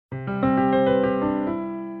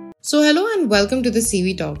So hello and welcome to the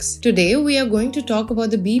CV Talks. Today we are going to talk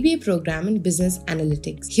about the BBA program in Business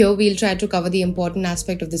Analytics. Here we'll try to cover the important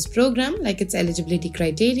aspect of this program like its eligibility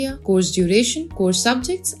criteria, course duration, course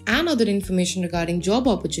subjects and other information regarding job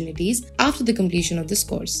opportunities after the completion of this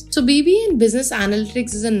course. So BBA in Business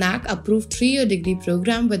Analytics is a NAC approved 3-year degree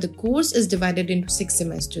program where the course is divided into 6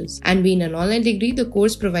 semesters. And being an online degree, the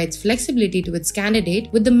course provides flexibility to its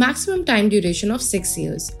candidate with the maximum time duration of 6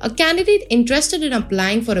 years. A candidate interested in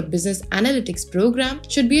applying for a Business Analytics program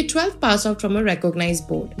should be a 12th pass out from a recognized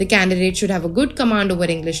board. The candidate should have a good command over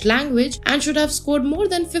English language and should have scored more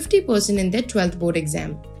than 50% in their 12th board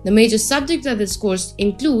exam. The major subjects that this course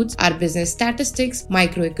includes are business statistics,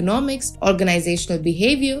 microeconomics, organizational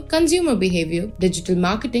behavior, consumer behavior, digital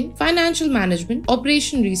marketing, financial management,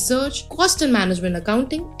 operation research, cost and management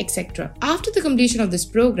accounting, etc. After the completion of this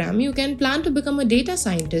program, you can plan to become a data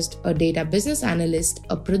scientist, a data business analyst,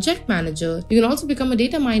 a project manager. You can also become a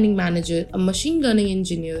data mining manager, a machine learning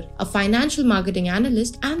engineer, a financial marketing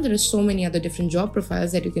analyst, and there are so many other different job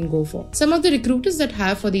profiles that you can go for. Some of the recruiters that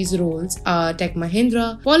hire for these roles are Tech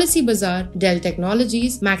Mahindra, Policy Bazaar, Dell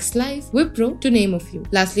Technologies, Max Life, Wipro, to name a few.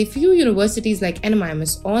 Lastly, few universities like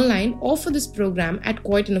NMIMS Online offer this program at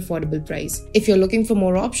quite an affordable price. If you're looking for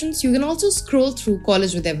more options, you can also scroll through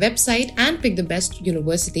College with their website and pick the best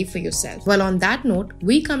university for yourself. Well, on that note,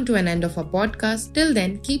 we come to an end of our podcast. Till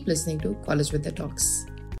then, keep listening to College with the Talks.